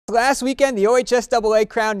Last weekend, the OHSAA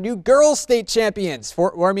crowned new girls state champions.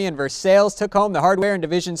 Fort Wormy and Versailles took home the hardware in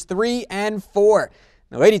Divisions 3 and 4.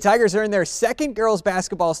 The Lady Tigers earned their second girls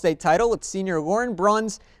basketball state title with senior Lauren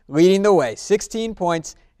Bruns leading the way, 16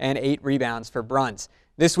 points and 8 rebounds for Bruns.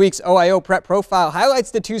 This week's OIO Prep Profile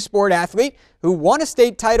highlights the two-sport athlete who won a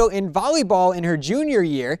state title in volleyball in her junior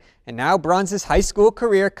year, and now Bruns' high school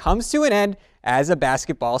career comes to an end as a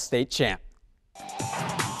basketball state champ.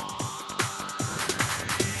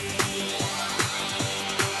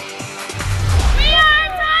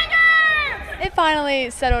 It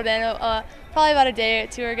finally settled in probably about a day or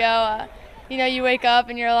two ago. You wake up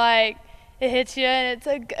and you're like, it hits you, and it's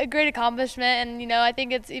a great accomplishment. And, I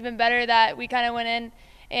think it's even better that we kind of went in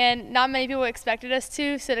and not many people expected us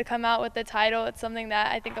to. So to come out with the title, it's something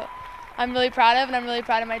that I think I'm really proud of, and I'm really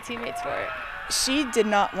proud of my teammates for it. She did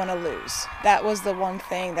not want to lose. That was the one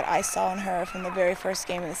thing that I saw in her from the very first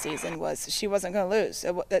game of the season, was she wasn't going to lose.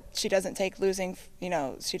 That she doesn't take losing,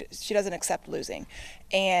 she doesn't accept losing.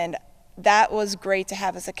 And that was great to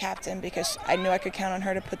have as a captain, because I knew I could count on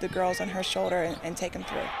her to put the girls on her shoulder and take them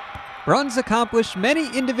through. Bruns accomplished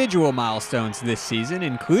many individual milestones this season,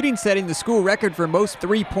 including setting the school record for most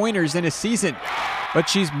three-pointers in a season. But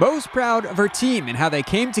she's most proud of her team and how they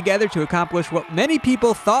came together to accomplish what many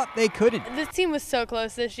people thought they couldn't. This team was so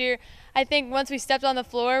close this year. I think once we stepped on the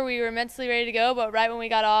floor, we were mentally ready to go, but right when we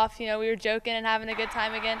got off, we were joking and having a good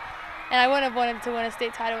time again. And I wouldn't have wanted to win a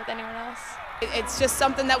state title with anyone else. It's just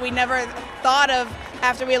something that we never thought of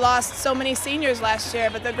after we lost so many seniors last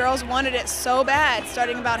year, but the girls wanted it so bad,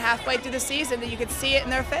 starting about halfway through the season, that you could see it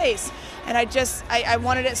in their face. And I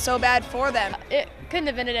wanted it so bad for them. It couldn't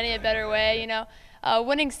have ended any better way,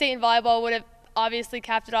 Winning state in volleyball would have obviously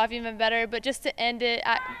capped it off even better, but just to end it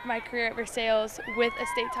at my career at Versailles with a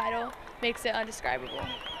state title makes it undescribable.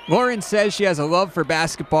 Lauren says she has a love for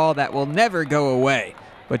basketball that will never go away.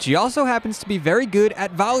 But she also happens to be very good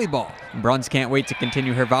at volleyball. Bruns can't wait to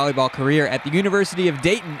continue her volleyball career at the University of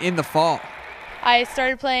Dayton in the fall. I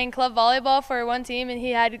started playing club volleyball for one team, and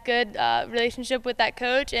he had a good relationship with that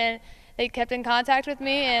coach, and they kept in contact with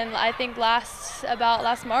me. And I think last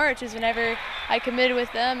March is whenever I committed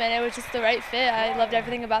with them, and it was just the right fit. I loved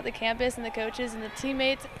everything about the campus and the coaches and the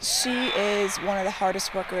teammates. She is one of the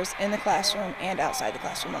hardest workers in the classroom and outside the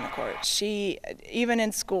classroom on the court. She, even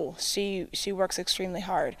in school, she works extremely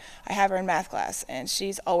hard. I have her in math class, and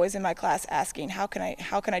she's always in my class asking, how can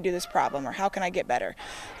I do this problem, or how can I get better?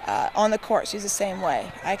 On the court, she's the same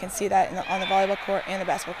way. I can see that on the volleyball court and the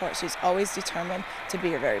basketball court. She's always determined to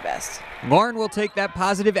be her very best. Lauren will take that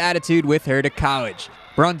positive attitude with her to college.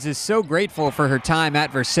 Bruns is so grateful for her time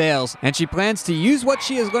at Versailles, and she plans to use what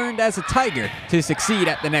she has learned as a Tiger to succeed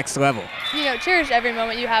at the next level. Cherish every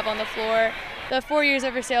moment you have on the floor. The 4 years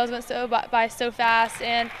of Versailles went by so fast,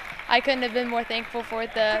 and I couldn't have been more thankful for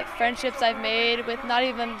the friendships I've made with not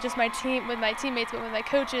even just my teammates, but with my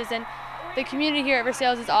coaches. And the community here at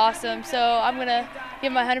Versailles is awesome. So I'm going to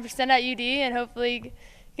give my 100% at UD and hopefully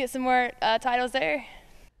get some more titles there.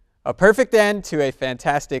 A perfect end to a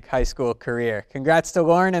fantastic high school career. Congrats to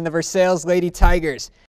Lauren and the Versailles Lady Tigers.